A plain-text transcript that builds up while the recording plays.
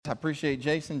I appreciate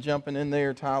Jason jumping in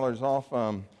there. Tyler's off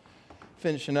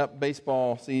finishing up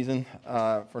baseball season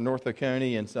for North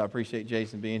Oconee, and so I appreciate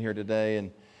Jason being here today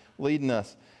and leading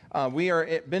us. We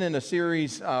are been in a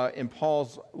series in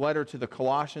Paul's letter to the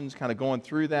Colossians, kind of going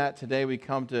through that. Today we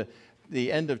come to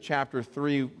the end of chapter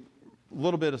 3, a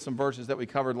little bit of some verses that we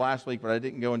covered last week, but I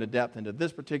didn't go into depth into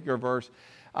this particular verse.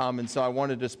 And so I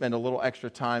wanted to spend a little extra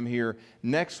time here.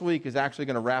 Next week is actually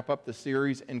going to wrap up the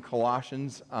series in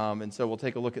Colossians. And so we'll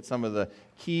take a look at some of the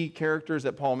key characters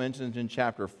that Paul mentions in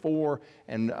chapter 4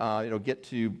 and get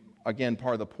to, again,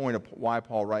 part of the point of why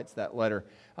Paul writes that letter,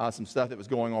 some stuff that was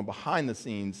going on behind the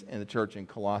scenes in the church in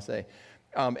Colossae.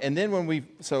 And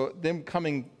then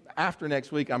coming after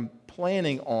next week, I'm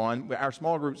planning on, our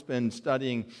small group's been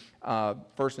studying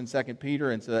 1st and 2nd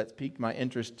Peter, and so that's piqued my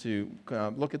interest to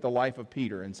look at the life of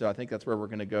Peter. And so I think that's where we're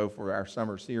going to go for our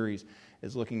summer series,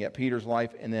 is looking at Peter's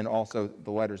life and then also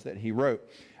the letters that he wrote.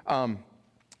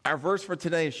 Our verse for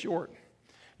today is short.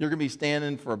 You're going to be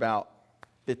standing for about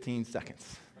 15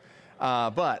 seconds.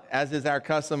 But as is our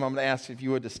custom, I'm going to ask if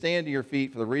you would to stand to your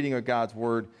feet for the reading of God's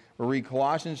word. We'll read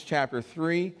Colossians chapter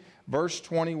 3, verse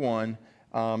 21.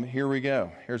 Here we go.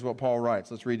 Here's what Paul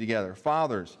writes. Let's read together.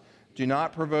 Fathers, do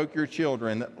not provoke your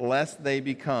children, lest they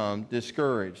become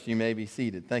discouraged. You may be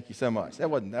seated. Thank you so much. That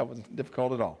wasn't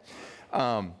difficult at all.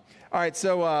 All right,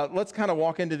 so let's kind of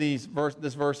walk into this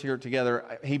verse here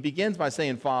together. He begins by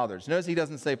saying fathers. Notice he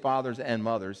doesn't say fathers and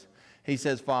mothers. He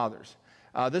says fathers.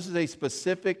 This is a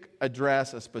specific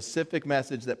address, a specific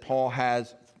message that Paul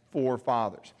has for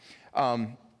fathers.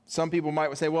 Some people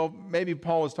might say, well, maybe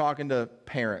Paul was talking to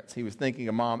parents. He was thinking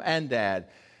of mom and dad.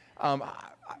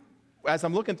 As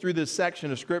I'm looking through this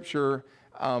section of Scripture,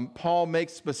 Paul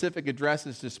makes specific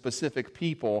addresses to specific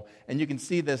people, and you can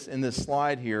see this in this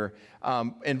slide here.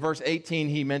 In verse 18,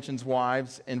 he mentions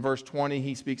wives. In verse 20,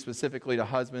 he speaks specifically to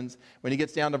husbands. When he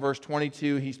gets down to verse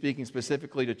 22, he's speaking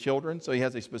specifically to children, so he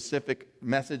has a specific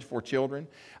message for children.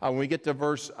 When we get to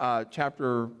verse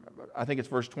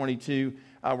 22,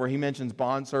 where he mentions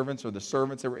bondservants or the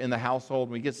servants that were in the household.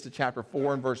 When he gets to chapter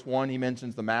 4 and verse 1, he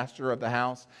mentions the master of the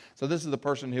house. So this is the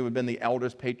person who had been the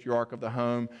eldest patriarch of the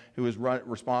home, who was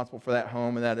responsible for that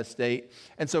home and that estate.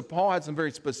 And so Paul had some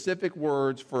very specific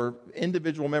words for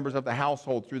individual members of the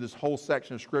household through this whole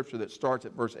section of Scripture that starts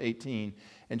at verse 18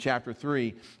 in chapter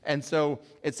 3. And so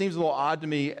it seems a little odd to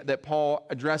me that Paul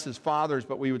addresses fathers,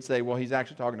 but we would say, well, he's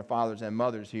actually talking to fathers and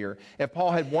mothers here. If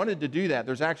Paul had wanted to do that,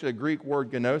 there's actually a Greek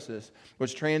word, gnosis,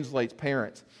 which translates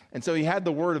parents. And so he had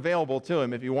the word available to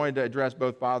him if he wanted to address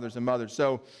both fathers and mothers.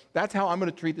 So that's how I'm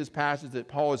going to treat this passage, that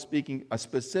Paul is speaking a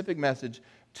specific message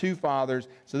to fathers.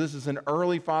 So this is an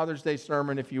early Father's Day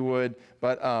sermon, if you would.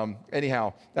 But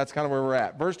anyhow, that's kind of where we're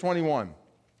at. Verse 21.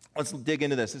 Let's dig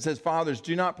into this. It says, fathers,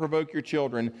 do not provoke your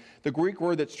children. The Greek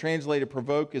word that's translated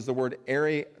provoke is the word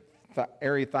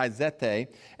erithizete,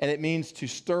 and it means to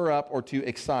stir up or to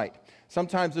excite.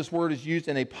 Sometimes this word is used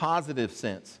in a positive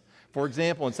sense. For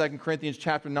example, in 2 Corinthians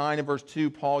chapter 9 and verse 2,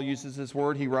 Paul uses this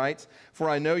word. He writes, for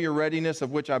I know your readiness,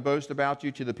 of which I boast about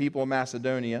you to the people of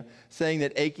Macedonia, saying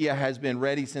that Achaia has been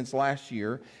ready since last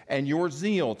year, and your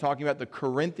zeal, talking about the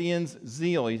Corinthians'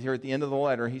 zeal, he's here at the end of the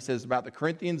letter, he says about the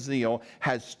Corinthians' zeal,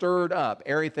 has stirred up,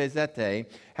 erithizete,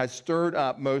 has stirred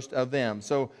up most of them.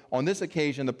 So on this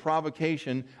occasion, the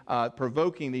provocation,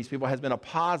 provoking these people, has been a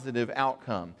positive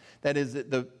outcome. That is,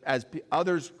 as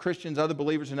others, Christians, other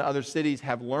believers in other cities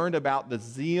have learned about the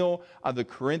zeal of the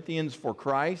Corinthians for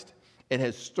Christ, it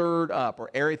has stirred up, or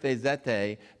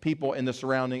erithizete, people in the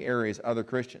surrounding areas, other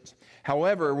Christians.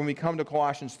 However, when we come to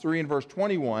Colossians 3 and verse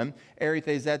 21,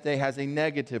 erithizete has a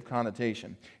negative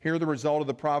connotation. Here, the result of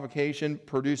the provocation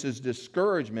produces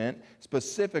discouragement,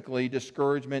 specifically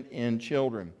discouragement in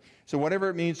children. So whatever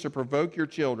it means to provoke your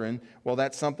children, well,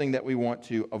 that's something that we want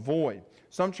to avoid.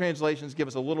 Some translations give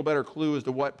us a little better clue as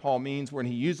to what Paul means when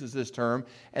he uses this term,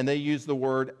 and they use the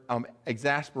word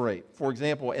exasperate. For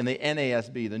example, in the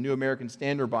NASB, the New American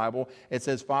Standard Bible, it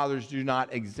says, fathers, do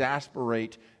not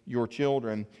exasperate your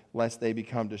children, lest they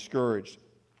become discouraged.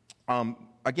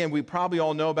 Again, we probably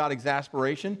all know about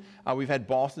exasperation. We've had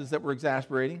bosses that were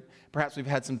exasperating. Perhaps we've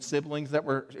had some siblings that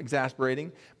were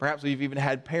exasperating. Perhaps we've even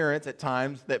had parents at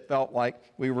times that felt like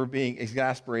we were being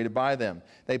exasperated by them.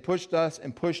 They pushed us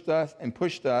and pushed us and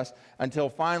pushed us until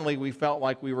finally we felt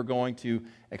like we were going to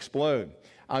explode.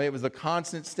 It was a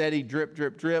constant, steady drip,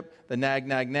 drip, drip, the nag,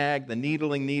 nag, nag, the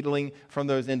needling from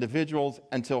those individuals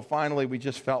until finally we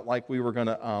just felt like we were going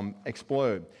to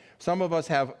explode. Some of us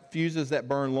have fuses that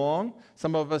burn long.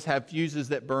 Some of us have fuses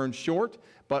that burn short.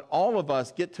 But all of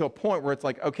us get to a point where it's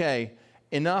like, okay,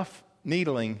 enough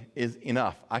needling is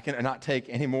enough. I cannot take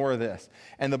any more of this.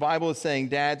 And the Bible is saying,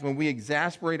 dads, when we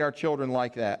exasperate our children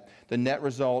like that, the net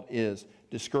result is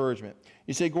discouragement.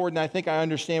 You say, Gordon, I think I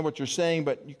understand what you're saying,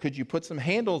 but could you put some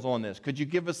handles on this? Could you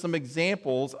give us some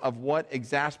examples of what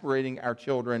exasperating our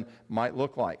children might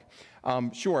look like?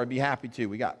 Sure, I'd be happy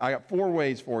to. I got 4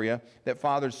 ways for you that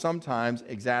fathers sometimes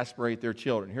exasperate their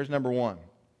children. Here's number 1.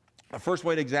 The first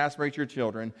way to exasperate your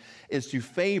children is to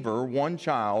favor one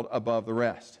child above the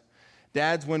rest.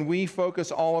 Dads, when we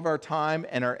focus all of our time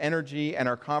and our energy and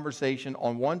our conversation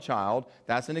on one child,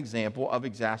 that's an example of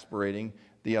exasperating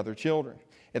the other children.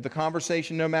 If the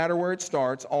conversation, no matter where it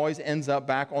starts, always ends up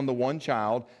back on the one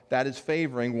child, that is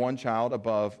favoring one child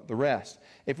above the rest.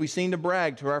 If we seem to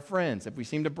brag to our friends, if we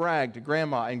seem to brag to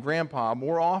grandma and grandpa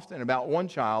more often about one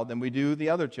child than we do the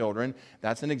other children,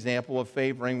 that's an example of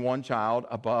favoring one child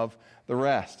above the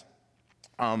rest.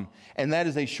 And that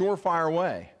is a surefire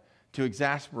way to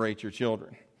exasperate your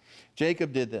children.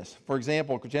 Jacob did this. For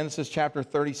example, Genesis chapter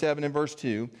 37 and verse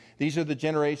 2, these are the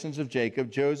generations of Jacob.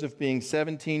 Joseph, being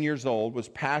 17 years old, was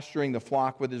pasturing the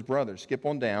flock with his brothers. Skip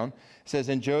on down. It says,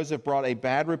 and Joseph brought a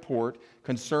bad report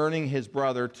concerning his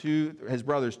brothers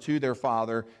to their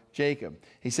father Jacob.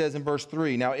 He says in verse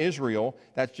 3, now Israel,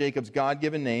 that's Jacob's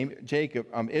God-given name,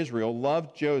 Israel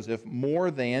loved Joseph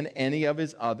more than any of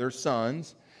his other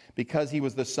sons because he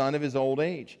was the son of his old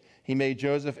age. He made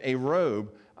Joseph a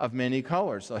robe of many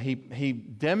colors. So he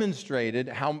demonstrated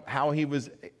how he was,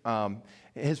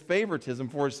 his favoritism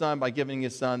for his son by giving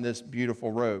his son this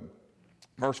beautiful robe.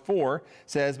 Verse 4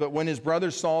 says, but when his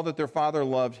brothers saw that their father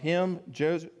loved him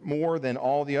Joseph more than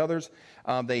all the others,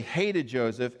 they hated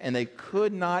Joseph, and they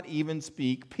could not even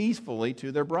speak peacefully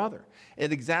to their brother.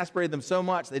 It exasperated them so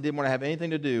much they didn't want to have anything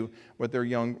to do with their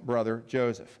young brother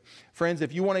Joseph. Friends,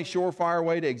 if you want a surefire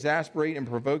way to exasperate and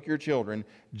provoke your children,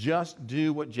 just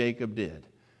do what Jacob did.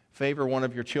 Favor one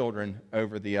of your children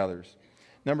over the others.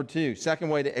 Number 2, second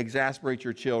way to exasperate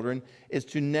your children is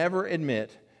to never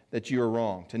admit that you are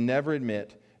wrong. To never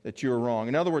admit that you are wrong.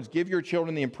 In other words, give your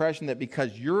children the impression that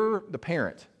because you're the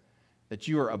parent, that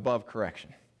you are above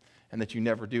correction and that you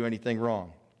never do anything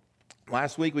wrong.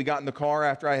 Last week we got in the car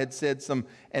after I had said some,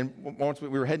 and once we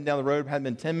were heading down the road, hadn't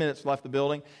been 10 minutes left the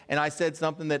building, and I said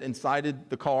something that incited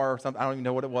the car or something. I don't even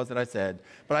know what it was that I said,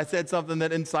 but I said something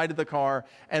that incited the car,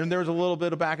 and there was a little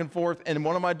bit of back and forth, and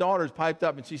one of my daughters piped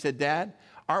up and she said, Dad,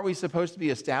 aren't we supposed to be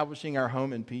establishing our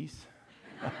home in peace?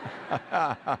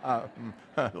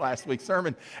 Last week's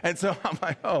sermon. And so I'm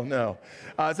like, oh no.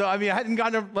 I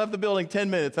hadn't left the building 10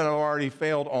 minutes and I've already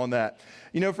failed on that.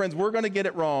 You know, friends, we're going to get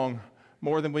it wrong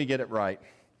more than we get it right.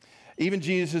 Even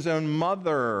Jesus' own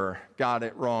mother got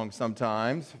it wrong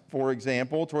sometimes. For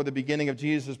example, toward the beginning of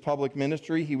Jesus' public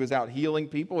ministry, he was out healing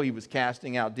people, he was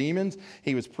casting out demons,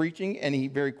 he was preaching, and he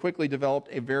very quickly developed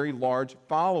a very large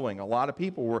following.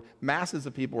 Masses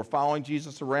of people were following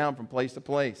Jesus around from place to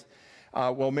place.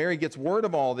 Well, Mary gets word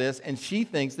of all this, and she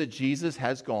thinks that Jesus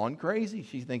has gone crazy.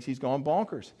 She thinks he's gone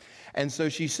bonkers. And so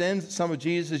she sends some of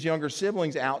Jesus' younger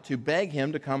siblings out to beg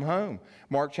him to come home.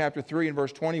 Mark chapter 3 and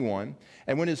verse 21.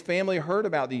 And when his family heard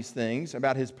about these things,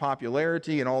 about his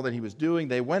popularity and all that he was doing,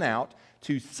 they went out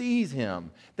to seize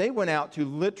him. They went out to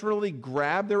literally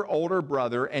grab their older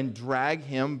brother and drag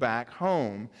him back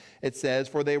home. It says,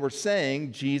 for they were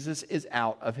saying, Jesus is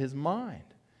out of his mind.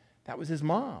 That was his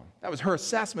mom. That was her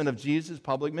assessment of Jesus'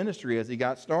 public ministry as he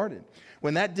got started.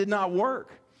 When that did not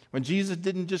work, when Jesus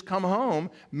didn't just come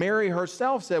home, Mary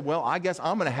herself said, well, I guess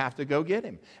I'm going to have to go get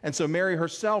him. And so Mary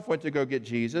herself went to go get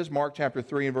Jesus. Mark chapter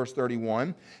 3 and verse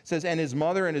 31 says, and his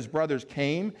mother and his brothers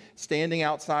came, standing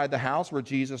outside the house where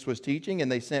Jesus was teaching,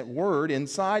 and they sent word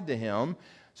inside to him.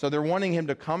 So they're wanting him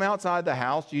to come outside the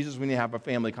house. Jesus, we need to have a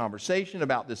family conversation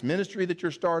about this ministry that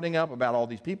you're starting up, about all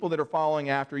these people that are following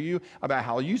after you, about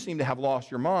how you seem to have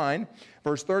lost your mind.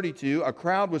 Verse 32, a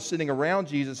crowd was sitting around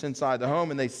Jesus inside the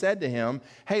home, and they said to him,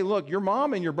 hey, look, your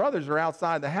mom and your brothers are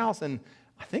outside the house, and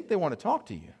I think they want to talk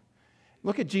to you.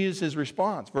 Look at Jesus'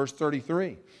 response, verse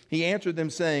 33. He answered them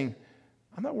saying,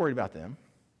 I'm not worried about them.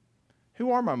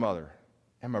 Who are my mother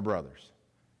and my brothers?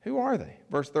 Who are they?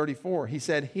 Verse 34, he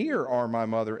said, here are my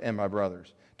mother and my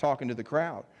brothers, talking to the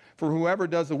crowd. For whoever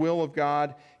does the will of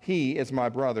God, he is my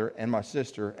brother and my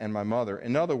sister and my mother.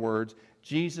 In other words,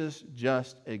 Jesus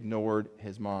just ignored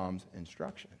his mom's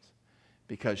instructions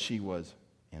because she was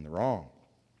in the wrong.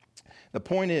 The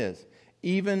point is,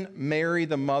 even Mary,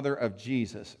 the mother of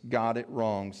Jesus, got it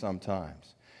wrong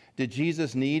sometimes. Did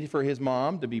Jesus need for his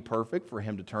mom to be perfect, for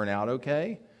him to turn out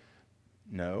okay?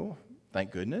 No,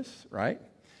 thank goodness, right?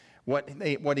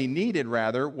 What he needed,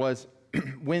 rather, was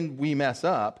when we mess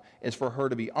up is for her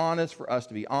to be honest, for us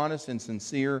to be honest and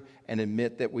sincere and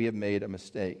admit that we have made a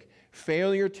mistake.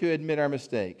 Failure to admit our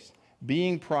mistakes,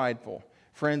 being prideful,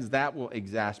 friends, that will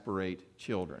exasperate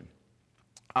children.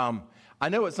 I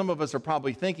know what some of us are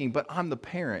probably thinking, but I'm the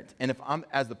parent. And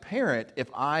as the parent, if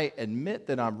I admit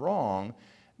that I'm wrong,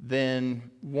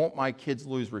 then won't my kids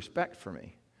lose respect for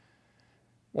me?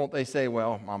 Won't they say,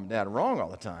 well, mom and dad are wrong all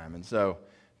the time, and so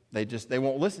they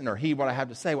won't listen or heed what I have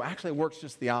to say? Well, actually, it works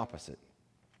just the opposite.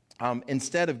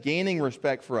 Instead of gaining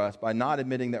respect for us by not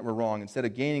admitting that we're wrong, instead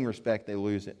of gaining respect, they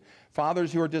lose it.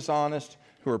 Fathers who are dishonest,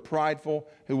 who are prideful,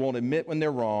 who won't admit when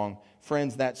they're wrong,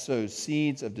 friends, that sows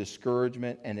seeds of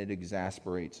discouragement and it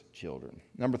exasperates children.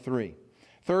 Number 3,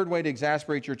 third way to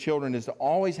exasperate your children is to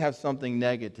always have something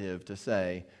negative to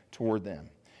say toward them.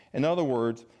 In other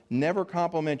words, never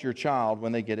compliment your child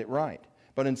when they get it right,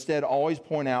 but instead always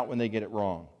point out when they get it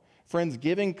wrong. Friends,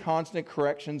 giving constant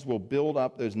corrections will build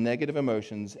up those negative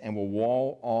emotions and will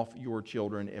wall off your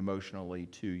children emotionally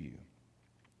to you.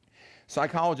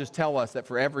 Psychologists tell us that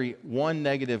for every one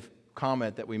negative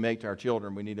comment that we make to our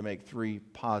children, we need to make 3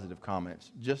 positive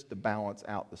comments just to balance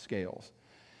out the scales.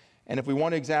 And if we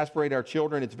want to exasperate our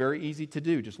children, it's very easy to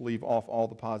do. Just leave off all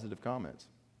the positive comments.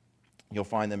 You'll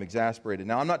find them exasperated.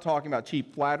 Now, I'm not talking about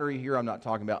cheap flattery here. I'm not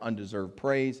talking about undeserved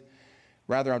praise.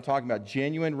 Rather, I'm talking about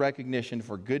genuine recognition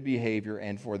for good behavior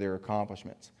and for their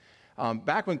accomplishments.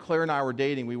 Back when Claire and I were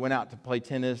dating, we went out to play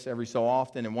tennis every so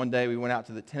often, and one day we went out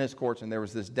to the tennis courts, and there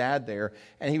was this dad there,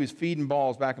 and he was feeding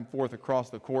balls back and forth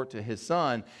across the court to his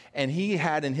son, and he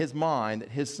had in his mind that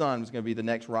his son was going to be the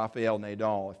next Rafael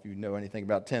Nadal, if you know anything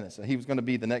about tennis. So he was going to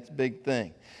be the next big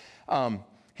thing.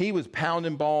 He was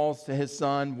pounding balls to his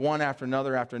son, one after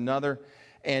another,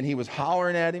 and he was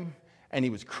hollering at him, and he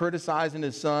was criticizing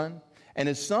his son. And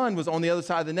his son was on the other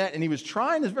side of the net, and he was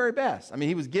trying his very best. I mean,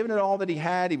 he was giving it all that he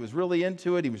had. He was really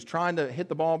into it. He was trying to hit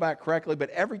the ball back correctly. But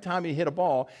every time he hit a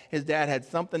ball, his dad had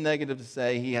something negative to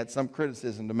say. He had some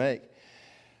criticism to make.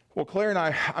 Well, Claire and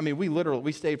I mean,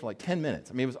 we stayed for like 10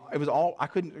 minutes. I mean, it was all, I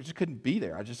just couldn't be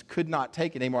there. I just could not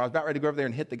take it anymore. I was about ready to go over there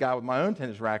and hit the guy with my own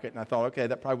tennis racket, and I thought, okay,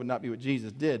 that probably would not be what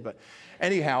Jesus did. But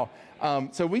anyhow,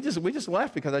 so we just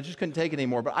left because I just couldn't take it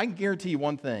anymore. But I can guarantee you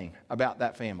one thing about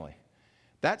that family.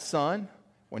 That son,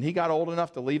 when he got old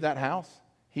enough to leave that house,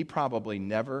 he probably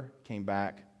never came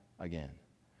back again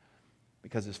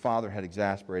because his father had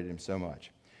exasperated him so much.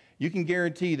 You can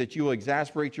guarantee that you will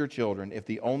exasperate your children if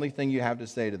the only thing you have to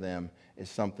say to them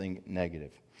is something negative.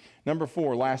 Number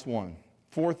 4, last one.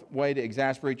 4th way to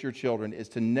exasperate your children is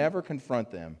to never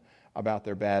confront them about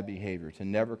their bad behavior, to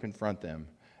never confront them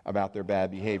about their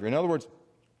bad behavior. In other words,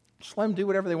 just let them do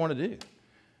whatever they want to do.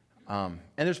 And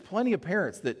there's plenty of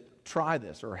parents that try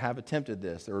this or have attempted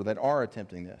this or that are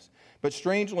attempting this. But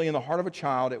strangely, in the heart of a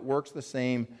child, it works the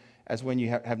same as when you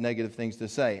have negative things to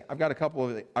say. I've got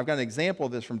an example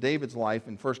of this from David's life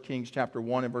in 1 Kings chapter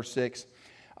 1 and verse 6.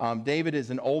 David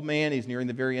is an old man. He's nearing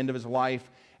the very end of his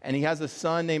life, and he has a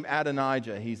son named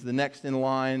Adonijah. He's the next in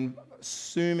line,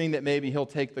 assuming that maybe he'll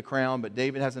take the crown, but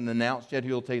David hasn't announced yet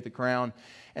who will take the crown.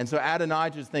 And so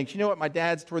Adonijah thinks, you know what, my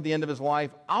dad's toward the end of his life.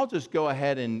 I'll just go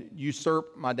ahead and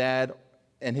usurp my dad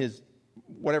and his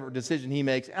whatever decision he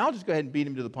makes, and I'll just go ahead and beat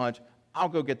him to the punch. I'll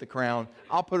go get the crown.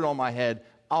 I'll put it on my head.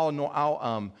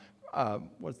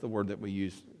 What's the word that we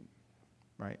use,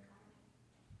 right?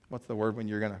 What's the word when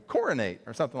you're going to coronate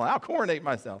or something like that? I'll coronate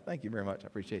myself. Thank you very much. I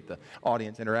appreciate the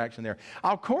audience interaction there.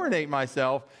 I'll coronate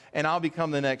myself, and I'll become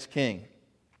the next king.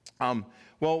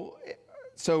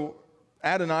 So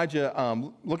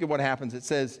Adonijah, look at what happens. It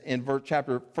says in 1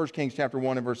 Kings chapter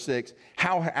 1 and verse 6,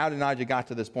 how Adonijah got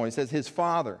to this point. It says his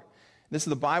father, this is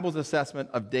the Bible's assessment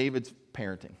of David's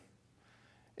parenting.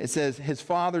 It says his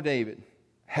father David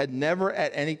had never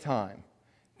at any time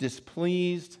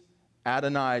displeased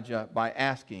Adonijah by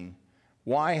asking,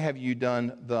 why have you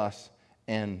done thus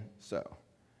and so?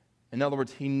 In other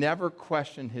words, he never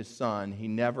questioned his son. He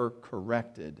never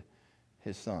corrected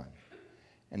his son.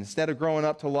 And instead of growing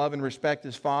up to love and respect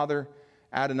his father,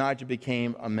 Adonijah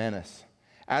became a menace.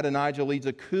 Adonijah leads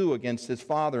a coup against his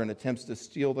father and attempts to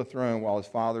steal the throne while his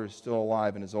father is still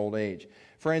alive in his old age.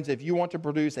 Friends, if you want to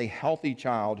produce a healthy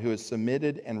child who is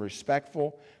submitted and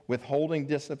respectful, withholding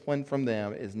discipline from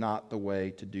them is not the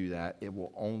way to do that. It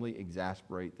will only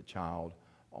exasperate the child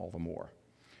all the more.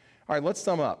 All right, let's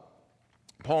sum up.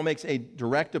 Paul makes a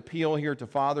direct appeal here to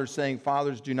fathers, saying,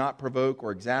 fathers, do not provoke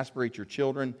or exasperate your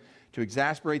children. To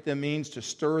exasperate them means to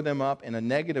stir them up in a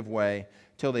negative way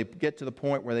till they get to the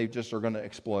point where they just are going to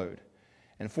explode.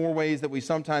 And 4 ways that we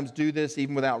sometimes do this,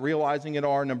 even without realizing it,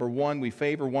 are: number 1, we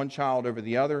favor one child over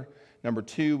the other. Number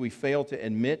 2, we fail to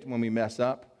admit when we mess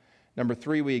up. Number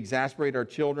 3, we exasperate our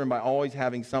children by always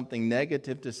having something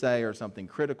negative to say or something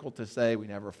critical to say. We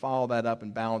never follow that up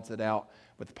and balance it out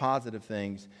with positive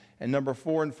things. And number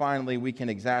 4, and finally, we can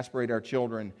exasperate our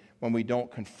children when we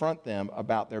don't confront them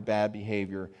about their bad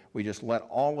behavior. We just let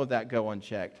all of that go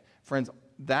unchecked. Friends,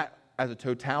 that as a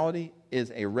totality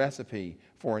is a recipe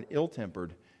for an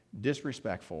ill-tempered,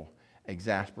 disrespectful,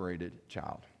 exasperated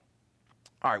child.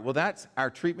 All right, well, that's our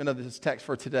treatment of this text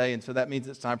for today, and so that means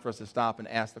it's time for us to stop and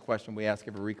ask the question we ask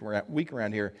every week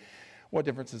around here. What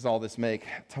difference does all this make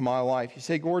to my life? You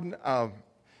say, Gordon,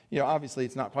 obviously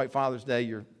it's not quite Father's Day.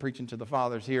 You're preaching to the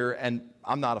fathers here, and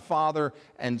I'm not a father,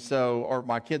 and so, or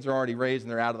my kids are already raised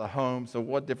and they're out of the home, so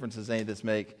what difference does any of this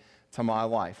make to my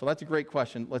life? Well, that's a great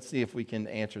question. Let's see if we can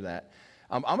answer that.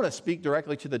 I'm going to speak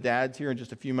directly to the dads here in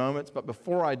just a few moments, but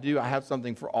before I do, I have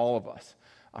something for all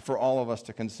of us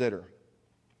to consider.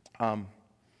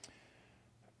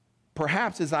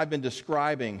 Perhaps as I've been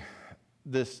describing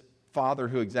this father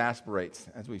who exasperates,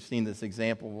 as we've seen this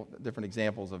example, different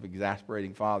examples of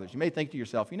exasperating fathers, you may think to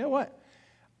yourself, you know what?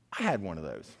 I had one of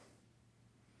those.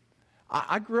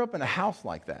 I grew up in a house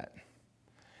like that.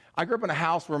 I grew up in a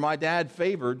house where my dad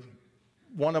favored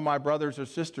one of my brothers or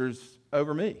sisters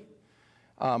over me.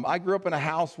 I grew up in a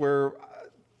house where,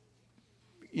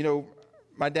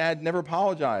 my dad never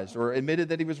apologized or admitted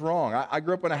that he was wrong. I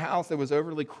grew up in a house that was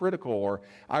overly critical, or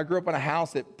I grew up in a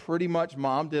house that pretty much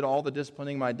mom did all the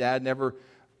disciplining. My dad never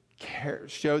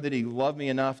showed that he loved me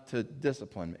enough to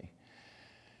discipline me.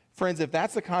 Friends, if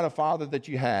that's the kind of father that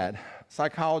you had,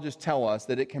 psychologists tell us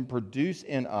that it can produce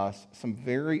in us some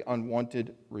very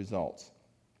unwanted results.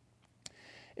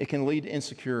 It can lead to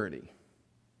insecurity.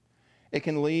 It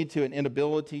can lead to an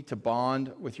inability to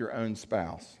bond with your own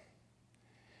spouse.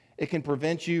 It can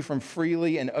prevent you from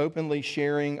freely and openly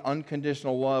sharing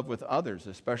unconditional love with others,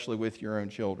 especially with your own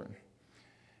children.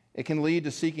 It can lead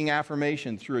to seeking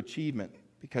affirmation through achievement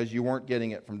because you weren't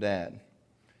getting it from dad.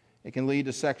 It can lead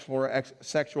to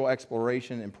sexual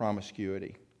exploration and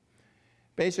promiscuity.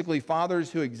 Basically,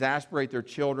 fathers who exasperate their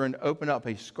children open up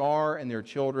a scar in their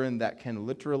children that can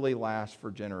literally last for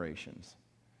generations.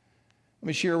 Let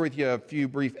me share with you a few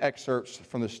brief excerpts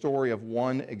from the story of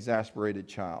one exasperated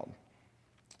child.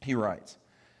 He writes,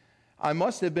 I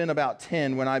must have been about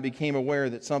 10 when I became aware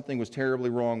that something was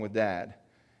terribly wrong with Dad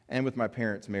and with my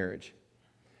parents' marriage.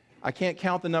 I can't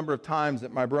count the number of times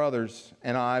that my brothers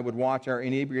and I would watch our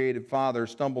inebriated father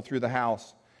stumble through the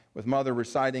house with Mother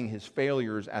reciting his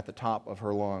failures at the top of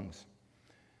her lungs.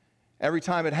 Every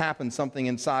time it happened, something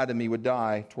inside of me would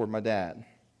die toward my dad,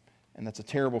 and that's a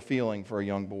terrible feeling for a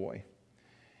young boy.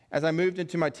 As I moved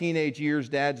into my teenage years,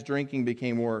 Dad's drinking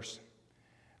became worse.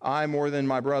 I, more than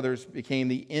my brothers, became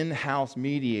the in-house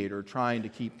mediator trying to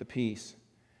keep the peace.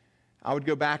 I would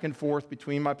go back and forth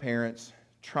between my parents,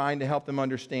 trying to help them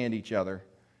understand each other.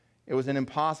 It was an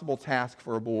impossible task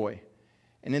for a boy,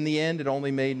 and in the end, it only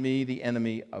made me the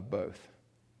enemy of both.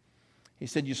 He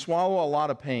said, you swallow a lot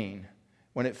of pain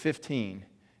when at 15,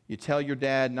 you tell your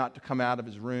dad not to come out of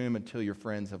his room until your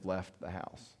friends have left the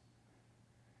house.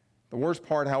 The worst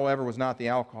part, however, was not the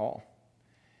alcohol.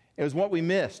 It was what we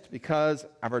missed because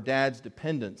of our dad's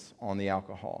dependence on the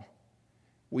alcohol.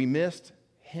 We missed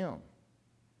him.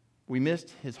 We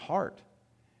missed his heart.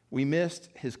 We missed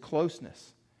his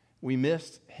closeness. We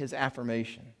missed his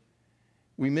affirmation.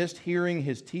 We missed hearing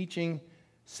his teaching,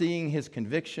 seeing his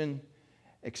conviction,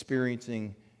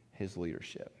 experiencing his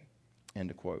leadership. End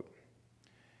of quote.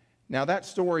 Now, that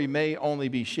story may only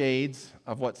be shades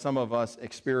of what some of us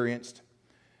experienced.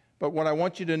 But what I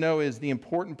want you to know is the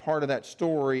important part of that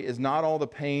story is not all the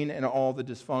pain and all the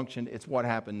dysfunction, it's what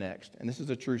happened next. And this is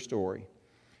a true story.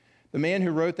 The man who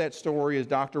wrote that story is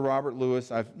Dr. Robert Lewis.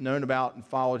 I've known about and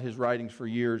followed his writings for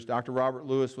years. Dr. Robert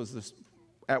Lewis was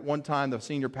at one time the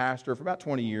senior pastor for about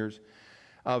 20 years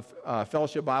of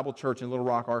Fellowship Bible Church in Little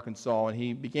Rock, Arkansas. And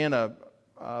he began a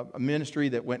ministry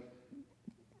that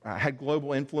had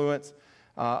global influence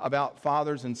about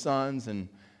fathers and sons and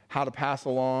how to pass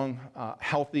along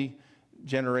healthy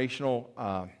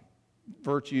generational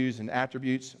virtues and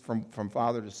attributes from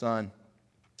father to son.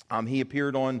 He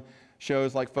appeared on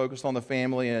shows like Focused on the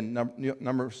Family and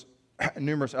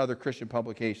numerous other Christian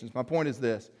publications. My point is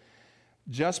this: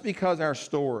 just because our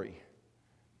story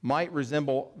might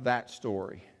resemble that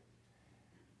story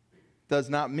does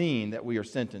not mean that we are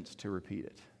sentenced to repeat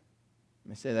it. Let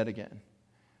me say that again.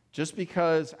 Just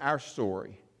because our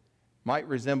story might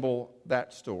resemble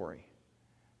that story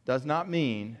does not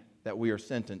mean that we are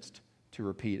sentenced to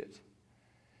repeat it.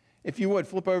 If you would,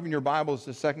 flip over in your Bibles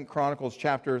to 2 Chronicles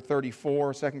chapter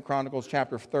 34. 2 Chronicles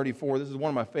chapter 34. This is one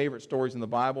of my favorite stories in the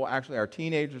Bible. Actually, our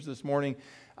teenagers this morning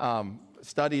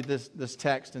studied this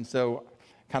text, and so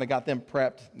kind of got them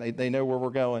prepped. They know where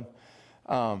we're going.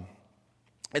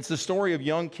 It's the story of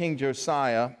young King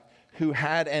Josiah, who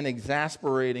had an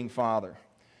exasperating father.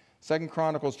 2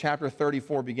 Chronicles chapter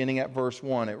 34, beginning at verse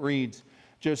 1, it reads,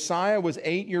 Josiah was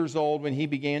 8 years old when he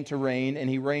began to reign, and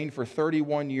he reigned for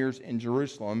 31 years in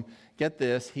Jerusalem. Get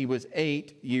this, he was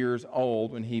 8 years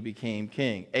old when he became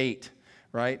king. 8,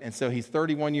 right? And so he's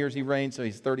 31 years he reigned, so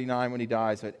he's 39 when he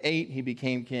dies. So at 8, he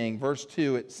became king. Verse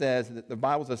 2, it says that the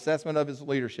Bible's assessment of his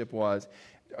leadership was,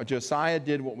 Josiah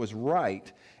did what was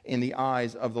right in the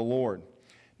eyes of the Lord.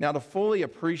 Now, to fully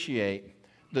appreciate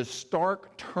the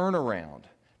stark turnaround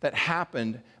that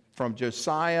happened from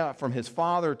Josiah, from his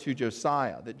father to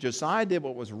Josiah, that Josiah did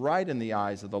what was right in the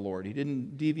eyes of the Lord. He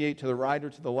didn't deviate to the right or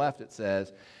to the left, it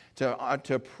says.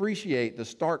 To appreciate the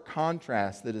stark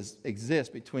contrast that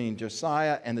exists between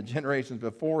Josiah and the generations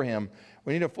before him,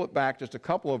 we need to flip back just a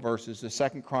couple of verses to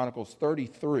 2 Chronicles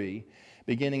 33,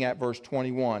 beginning at verse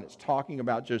 21. It's talking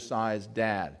about Josiah's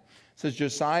dad. It says,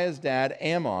 Josiah's dad,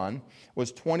 Amon,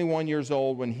 was 21 years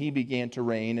old when he began to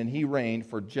reign, and he reigned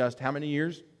for just how many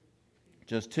years?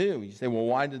 Just 2. You say, well,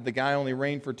 why did the guy only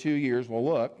reign for 2 years? Well,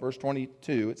 look, verse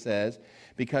 22, it says,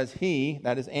 because he,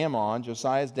 that is Amon,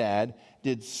 Josiah's dad,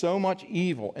 did so much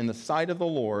evil in the sight of the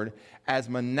Lord as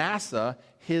Manasseh,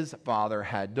 his father,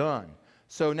 had done.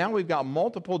 So now we've got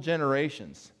multiple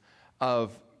generations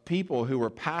of people who were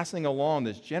passing along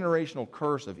this generational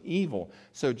curse of evil.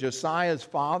 So Josiah's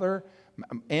father,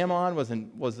 Amon,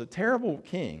 was a terrible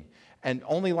king and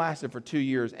only lasted for 2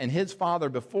 years. And his father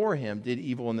before him did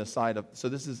evil in the sight of, so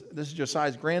this is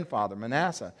Josiah's grandfather,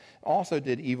 Manasseh, also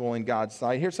did evil in God's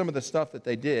sight. Here's some of the stuff that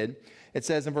they did. It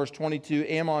says in verse 22,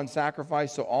 Amon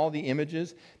sacrificed to all the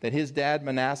images that his dad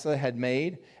Manasseh had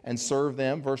made and served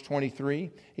them. Verse 23,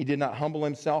 he did not humble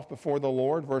himself before the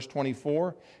Lord. Verse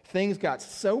 24, things got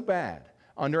so bad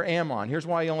under Amon. Here's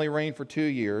why he only reigned for 2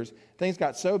 years. Things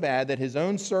got so bad that his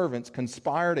own servants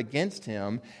conspired against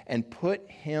him and put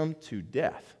him to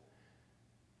death.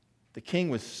 The king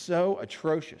was so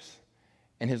atrocious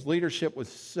and his leadership was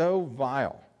so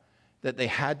vile that they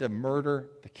had to murder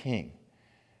the king.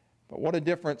 But what a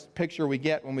different picture we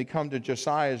get when we come to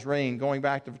Josiah's reign. Going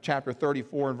back to chapter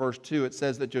 34 and verse 2, it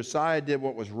says that Josiah did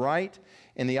what was right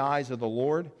in the eyes of the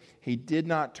Lord. He did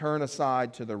not turn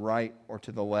aside to the right or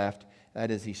to the left. That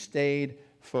is, he stayed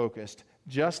focused,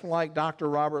 just like Dr.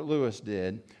 Robert Lewis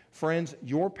did. Friends,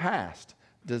 your past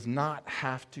does not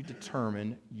have to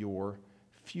determine your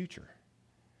future.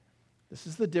 This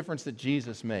is the difference that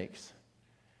Jesus makes.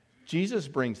 Jesus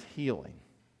brings healing.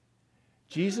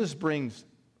 Jesus brings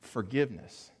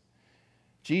forgiveness.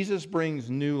 Jesus brings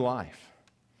new life.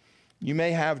 You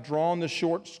may have drawn the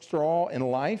short straw in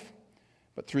life,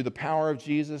 but through the power of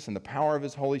Jesus and the power of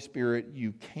his Holy Spirit,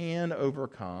 you can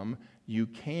overcome. You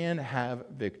can have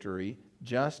victory.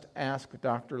 Just ask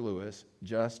Dr. Lewis.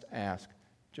 Just ask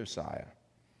Josiah.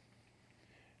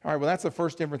 All right, well, that's the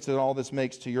first difference that all this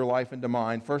makes to your life and to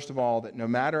mine. First of all, that no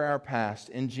matter our past,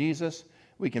 in Jesus,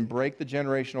 we can break the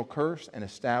generational curse and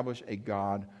establish a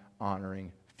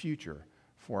God-honoring future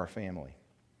for our family.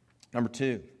 Number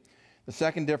 2, the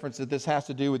second difference that this has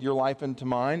to do with your life and to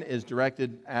mine is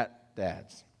directed at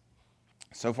dads.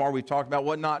 So far, we've talked about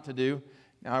what not to do.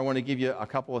 Now I want to give you a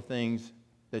couple of things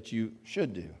that you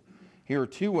should do. Here are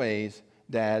 2 ways,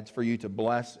 dads, for you to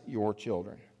bless your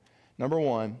children. Number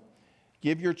 1,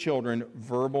 give your children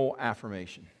verbal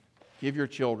affirmation. Give your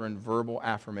children verbal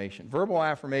affirmation. Verbal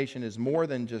affirmation is more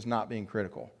than just not being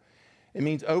critical. It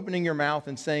means opening your mouth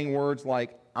and saying words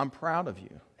like, I'm proud of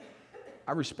you.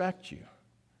 I respect you.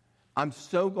 I'm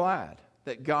so glad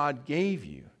that God gave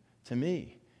you to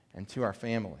me and to our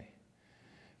family.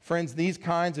 Friends, these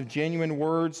kinds of genuine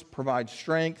words provide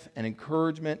strength and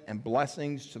encouragement and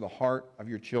blessings to the heart of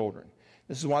your children.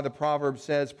 This is why the proverb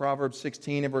says, Proverbs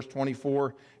 16 and verse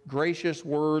 24, gracious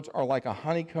words are like a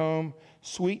honeycomb,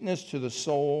 sweetness to the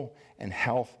soul and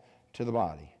health to the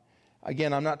body.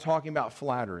 Again, I'm not talking about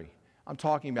flattery. I'm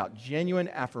talking about genuine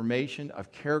affirmation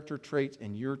of character traits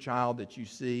in your child that you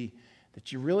see,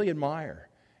 that you really admire,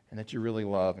 and that you really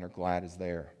love and are glad is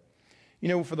there. You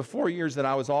know, for the 4 years that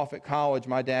I was off at college,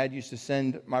 my dad used to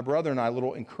send my brother and I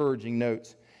little encouraging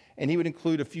notes. And he would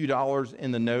include a few dollars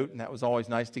in the note, and that was always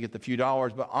nice to get the few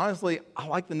dollars. But honestly, I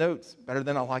like the notes better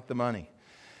than I like the money.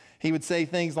 He would say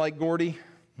things like, Gordy,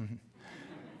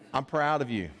 I'm proud of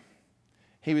you.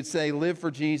 He would say, live for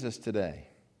Jesus today.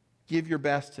 Give your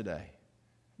best today.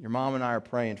 Your mom and I are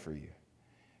praying for you.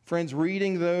 Friends,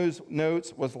 reading those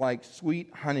notes was like sweet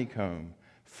honeycomb,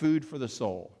 food for the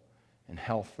soul and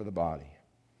health for the body.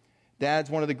 Dads,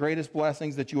 one of the greatest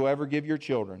blessings that you will ever give your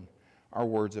children are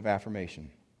words of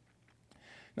affirmation.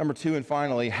 Number 2, and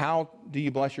finally, how do you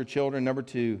bless your children? Number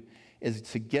 2 is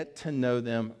to get to know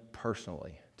them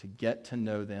personally. To get to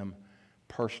know them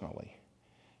personally.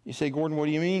 You say, Gordon, what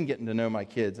do you mean getting to know my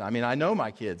kids? I mean, I know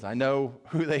my kids. I know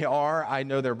who they are. I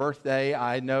know their birthday.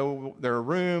 I know their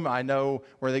room. I know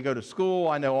where they go to school.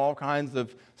 I know all kinds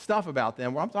of stuff about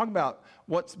them. Well, I'm talking about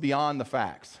what's beyond the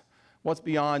facts, what's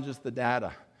beyond just the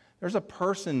data. There's a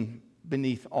person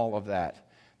beneath all of that.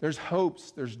 There's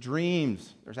hopes, there's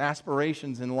dreams, there's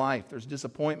aspirations in life, there's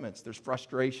disappointments, there's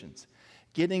frustrations.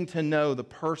 Getting to know the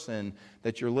person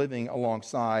that you're living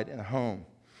alongside in a home.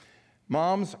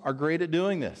 Moms are great at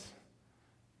doing this,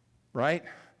 right?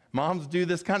 Moms do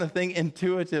this kind of thing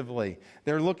intuitively.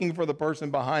 They're looking for the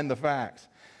person behind the facts.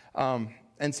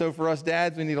 And so for us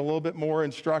dads, we need a little bit more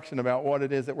instruction about what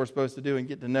it is that we're supposed to do and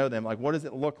get to know them. Like, what does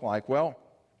it look like? Well,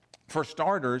 for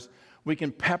starters, we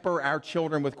can pepper our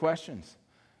children with questions.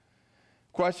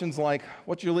 Questions like,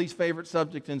 what's your least favorite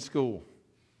subject in school?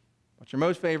 What's your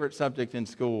most favorite subject in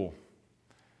school?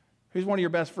 Who's one of your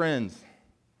best friends?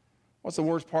 What's the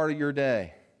worst part of your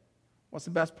day? What's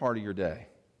the best part of your day?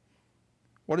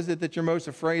 What is it that you're most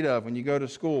afraid of when you go to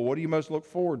school? What do you most look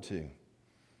forward to?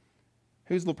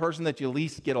 Who's the person that you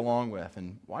least get along with?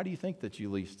 And why do you think that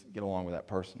you least get along with that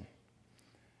person?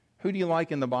 Who do you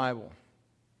like in the Bible?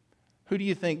 Who do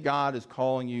you think God is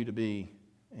calling you to be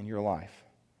in your life?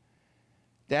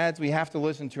 Dads, we have to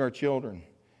listen to our children.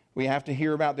 We have to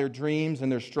hear about their dreams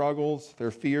and their struggles,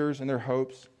 their fears and their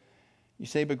hopes. You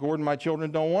say, but Gordon, my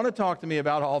children don't want to talk to me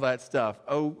about all that stuff.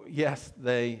 Oh, yes,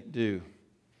 they do.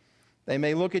 They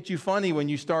may look at you funny when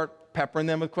you start peppering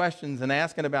them with questions and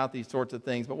asking about these sorts of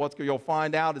things, but what you'll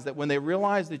find out is that when they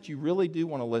realize that you really do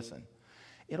want to listen,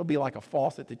 it'll be like a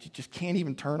faucet that you just can't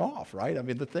even turn off, right? I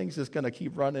mean, the thing's just going to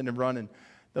keep running and running.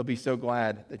 They'll be so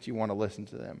glad that you want to listen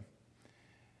to them.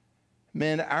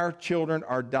 Men, our children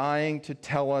are dying to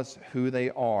tell us who they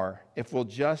are if we'll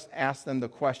just ask them the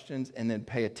questions and then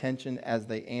pay attention as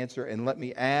they answer. And let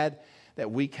me add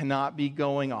that we cannot be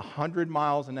going 100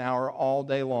 miles an hour all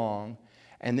day long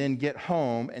and then get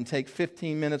home and take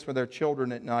 15 minutes with our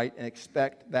children at night and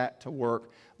expect that to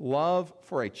work. Love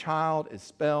for a child is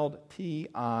spelled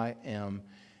Time.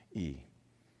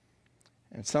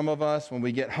 And some of us, when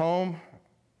we get home,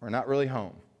 we're not really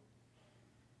home.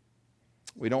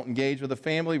 We don't engage with the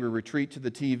family. We retreat to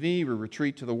the TV. We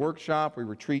retreat to the workshop. We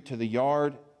retreat to the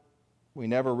yard. We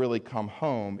never really come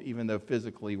home, even though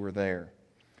physically we're there.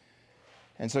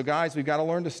 And so, guys, we've got to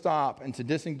learn to stop and to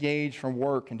disengage from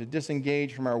work and to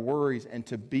disengage from our worries and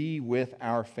to be with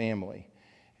our family.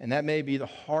 And that may be the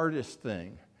hardest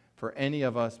thing for any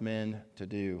of us men to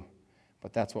do,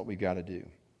 but that's what we've got to do.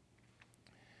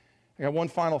 I got one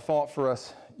final thought for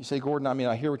us. You say, Gordon,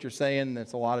 I hear what you're saying.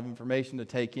 That's a lot of information to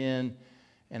take in.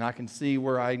 And I can see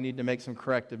where I need to make some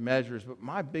corrective measures. But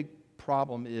my big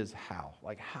problem is how.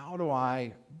 Like, how do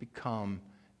I become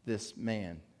this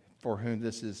man for whom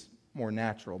this is more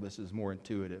natural, this is more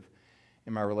intuitive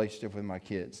in my relationship with my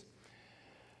kids?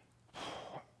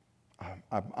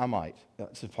 I might.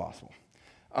 It's possible.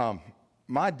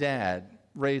 My dad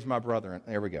raised my brother.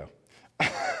 There we go.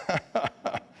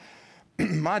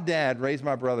 My dad raised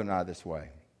my brother and I this way.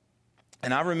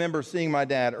 And I remember seeing my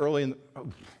dad early in the... Oh,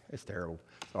 it's terrible.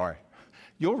 Sorry.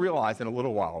 You'll realize in a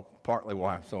little while, partly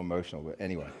why I'm so emotional, but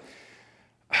anyway.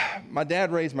 My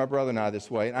dad raised my brother and I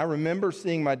this way, and I remember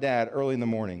seeing my dad early in the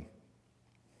morning.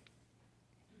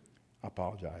 I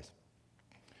apologize.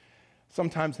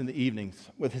 Sometimes in the evenings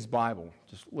with his Bible,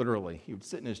 just literally. He would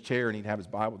sit in his chair and he'd have his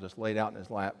Bible just laid out in his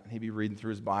lap, and he'd be reading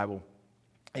through his Bible.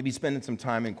 He'd be spending some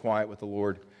time in quiet with the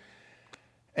Lord.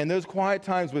 And those quiet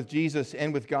times with Jesus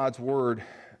and with God's Word,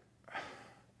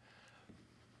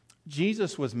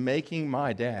 Jesus was making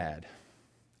my dad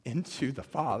into the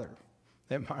father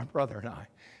that my brother and I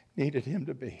needed him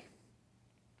to be.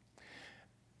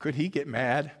 Could he get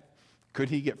mad? Could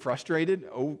he get frustrated?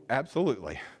 Oh,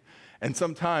 absolutely. And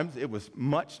sometimes it was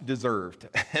much deserved,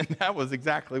 and that was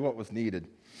exactly what was needed.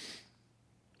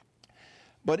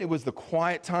 But it was the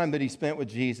quiet time that he spent with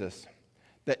Jesus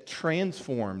that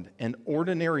transformed an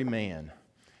ordinary man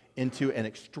into an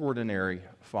extraordinary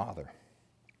father.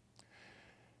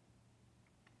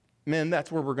 Men,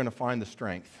 that's where we're going to find the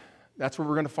strength. That's where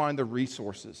we're going to find the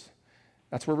resources.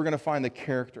 That's where we're going to find the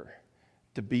character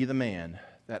to be the man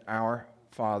that our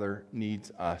Father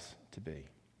needs us to be.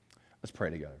 Let's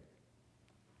pray together.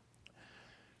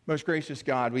 Most gracious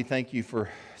God, we thank you for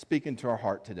speaking to our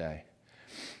heart today.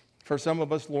 For some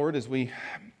of us, Lord, as we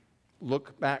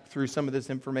look back through some of this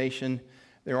information,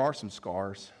 there are some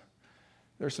scars.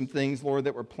 There are some things, Lord,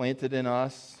 that were planted in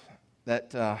us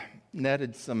that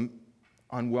netted some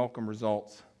unwelcome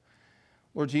results.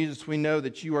 Lord Jesus, we know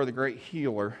that you are the great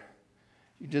healer.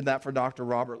 You did that for Dr.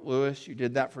 Robert Lewis. You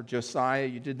did that for Josiah.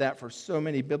 You did that for so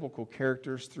many biblical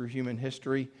characters through human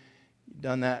history. You've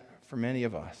done that for many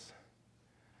of us.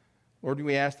 Lord,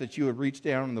 we ask that you would reach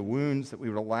down in the wounds, that we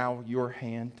would allow your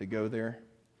hand to go there,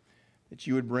 that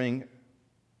you would bring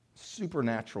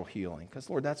supernatural healing. Because,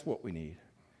 Lord, that's what we need.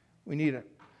 We need a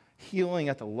healing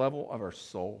at the level of our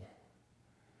soul.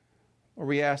 Lord,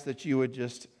 we ask that you would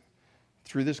just,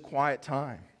 through this quiet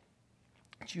time,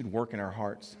 that you'd work in our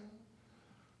hearts.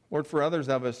 Lord, for others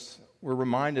of us, we're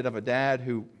reminded of a dad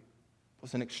who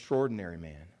was an extraordinary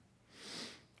man.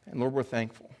 And Lord, we're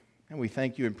thankful. And we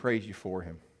thank you and praise you for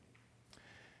him.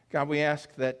 God, we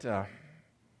ask that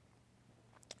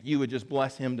you would just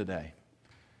bless him today.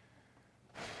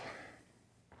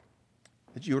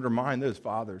 That you would remind those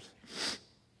fathers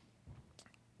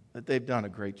that they've done a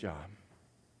great job.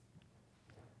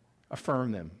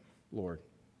 Affirm them, Lord.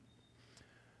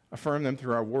 Affirm them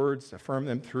through our words. Affirm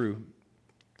them through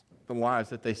the lives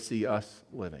that they see us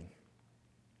living.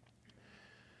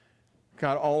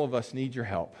 God, all of us need your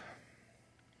help.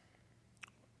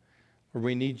 Lord,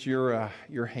 we need your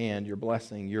hand, your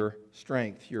blessing, your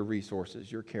strength, your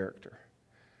resources, your character.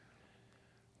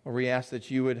 Lord, we ask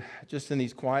that you would, just in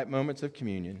these quiet moments of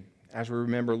communion, as we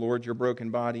remember, Lord, your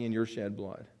broken body and your shed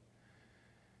blood,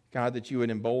 God, that you would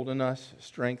embolden us,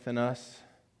 strengthen us,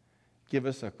 give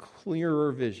us a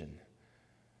clearer vision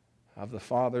of the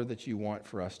Father that you want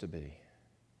for us to be.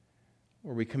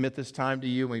 Lord, we commit this time to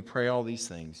you and we pray all these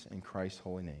things in Christ's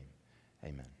holy name.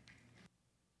 Amen.